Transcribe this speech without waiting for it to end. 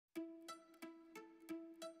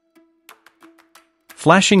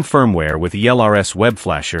Flashing firmware with ELRS web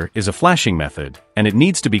flasher is a flashing method, and it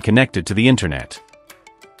needs to be connected to the internet.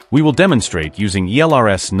 We will demonstrate using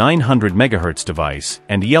ELRS 900 MHz device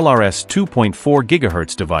and ELRS 2.4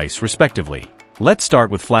 GHz device respectively. Let's start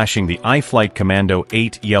with flashing the iFlight Commando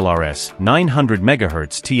 8 ELRS 900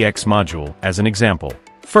 MHz TX module as an example.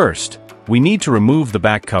 First, we need to remove the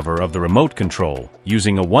back cover of the remote control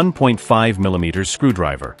using a 1.5mm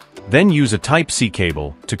screwdriver. Then use a Type-C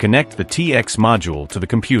cable to connect the TX module to the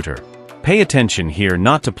computer. Pay attention here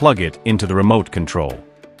not to plug it into the remote control.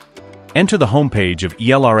 Enter the homepage of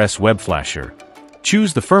ELRS web flasher.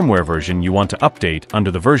 Choose the firmware version you want to update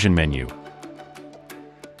under the version menu.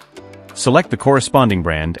 Select the corresponding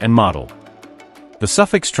brand and model. The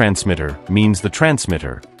suffix transmitter means the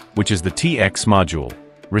transmitter, which is the TX module.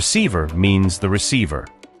 Receiver means the receiver.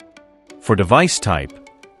 For device type,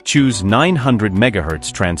 choose 900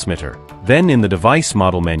 MHz transmitter. Then in the device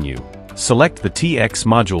model menu, select the TX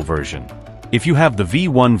module version. If you have the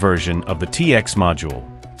V1 version of the TX module,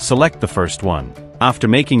 select the first one. After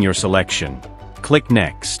making your selection, click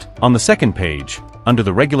Next. On the second page, under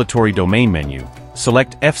the Regulatory Domain menu,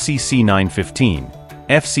 select FCC 915.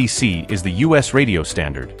 FCC is the US radio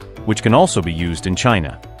standard, which can also be used in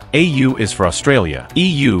China. AU is for Australia,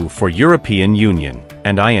 EU for European Union,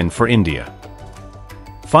 and IN for India.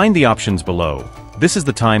 Find the options below. This is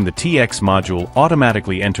the time the TX module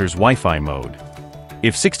automatically enters Wi-Fi mode.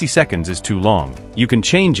 If 60 seconds is too long, you can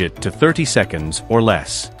change it to 30 seconds or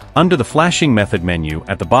less. Under the flashing method menu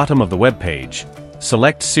at the bottom of the web page,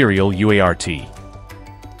 select Serial UART.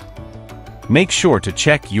 Make sure to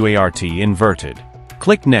check UART inverted.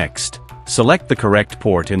 Click Next, select the correct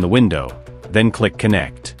port in the window, then click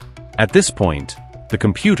Connect. At this point, the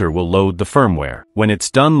computer will load the firmware. When it's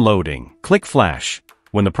done loading, click Flash.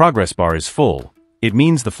 When the progress bar is full, it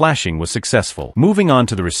means the flashing was successful. Moving on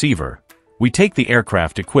to the receiver, we take the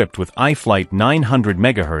aircraft equipped with iFlight 900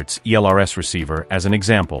 MHz ELRS receiver as an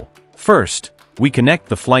example. First, we connect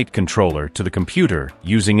the flight controller to the computer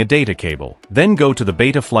using a data cable. Then go to the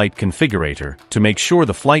Beta Flight Configurator to make sure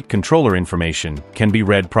the flight controller information can be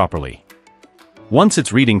read properly. Once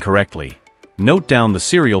it's reading correctly, note down the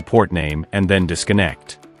serial port name and then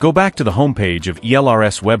disconnect. Go back to the homepage of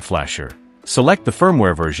ELRS web flasher. Select the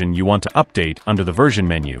firmware version you want to update under the version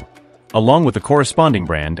menu, along with the corresponding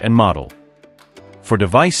brand and model. For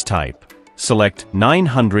device type, select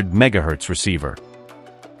 900 MHz receiver.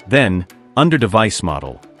 Then, under device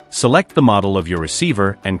model, select the model of your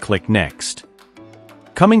receiver and click Next.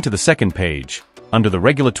 Coming to the second page, under the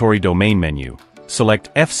Regulatory Domain menu,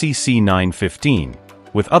 select FCC 915,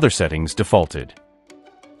 with other settings defaulted.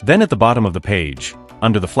 Then at the bottom of the page,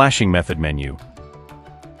 under the flashing method menu,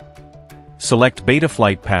 select Beta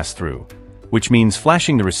Flight Pass-Through, which means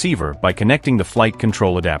flashing the receiver by connecting the flight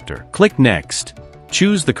control adapter. Click Next,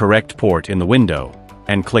 choose the correct port in the window,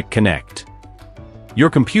 and click Connect. Your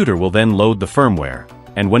computer will then load the firmware,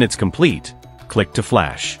 and when it's complete, click to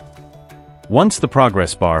flash. Once the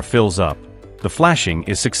progress bar fills up, the flashing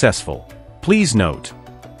is successful. Please note,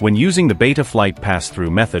 when using the Beta Flight Pass-Through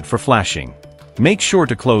method for flashing, make sure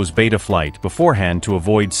to close Beta Flight beforehand to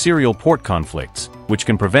avoid serial port conflicts, which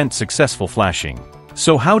can prevent successful flashing.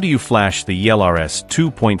 So how do you flash the ELRS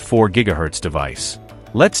 2.4 GHz device?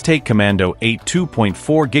 Let's take Commando 8 2.4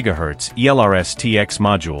 GHz ELRS TX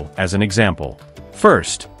module as an example.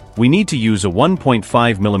 First, we need to use a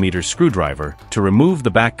 1.5mm screwdriver to remove the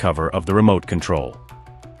back cover of the remote control.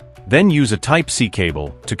 Then use a Type-C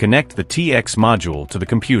cable to connect the TX module to the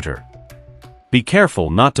computer. Be careful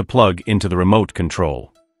not to plug into the remote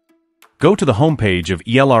control. Go to the homepage of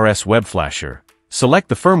ELRS web flasher, select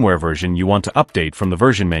the firmware version you want to update from the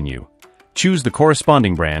version menu, choose the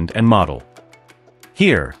corresponding brand and model.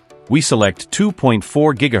 Here, we select 2.4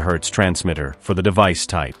 GHz transmitter for the device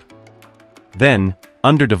type. Then,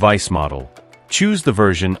 under device model, choose the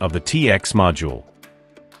version of the TX module.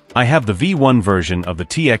 I have the V1 version of the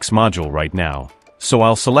TX module right now, so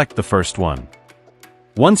I'll select the first one.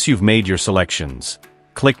 Once you've made your selections,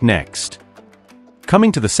 click Next.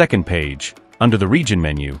 Coming to the second page, under the region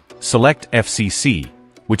menu, select FCC,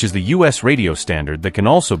 which is the US radio standard that can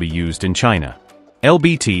also be used in China.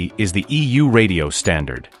 LBT is the EU radio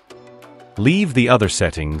standard. Leave the other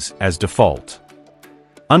settings as default.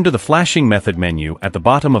 Under the flashing method menu at the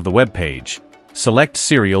bottom of the web page, select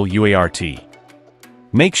Serial UART.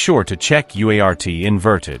 Make sure to check UART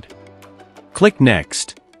inverted. Click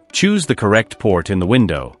Next, choose the correct port in the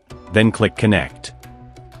window, then click Connect.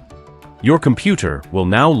 Your computer will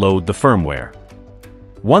now load the firmware.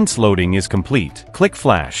 Once loading is complete, click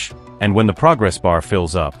Flash, and when the progress bar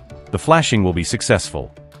fills up, the flashing will be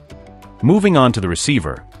successful. Moving on to the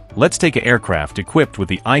receiver, Let's take an aircraft equipped with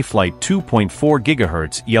the iFlight 2.4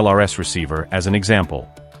 GHz ELRS receiver as an example.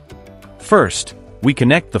 First, we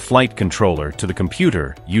connect the flight controller to the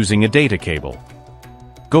computer using a data cable.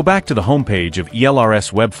 Go back to the homepage of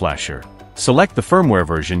ELRS Web Flasher, select the firmware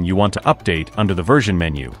version you want to update under the version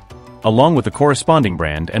menu, along with the corresponding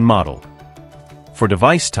brand and model. For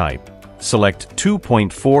device type, select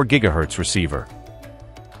 2.4 GHz receiver.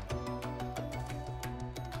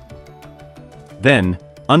 Then,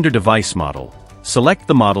 under Device Model, select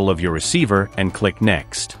the model of your receiver and click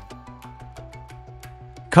Next.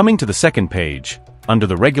 Coming to the second page, under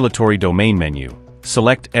the Regulatory Domain menu,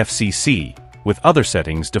 select FCC, with other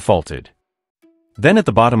settings defaulted. Then at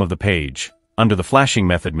the bottom of the page, under the Flashing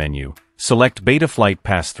Method menu, select Beta Flight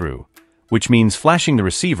Pass-Through, which means flashing the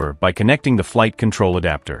receiver by connecting the flight control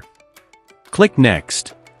adapter. Click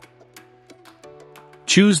Next.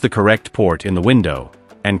 Choose the correct port in the window,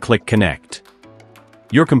 and click Connect.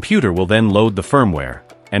 Your computer will then load the firmware,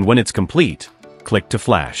 and when it's complete, click to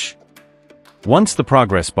flash. Once the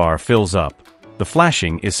progress bar fills up, the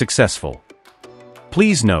flashing is successful.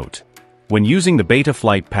 Please note, when using the Beta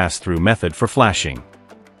Flight Pass-Through method for flashing,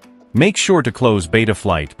 make sure to close Beta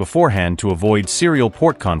Flight beforehand to avoid serial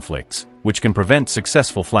port conflicts, which can prevent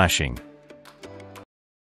successful flashing.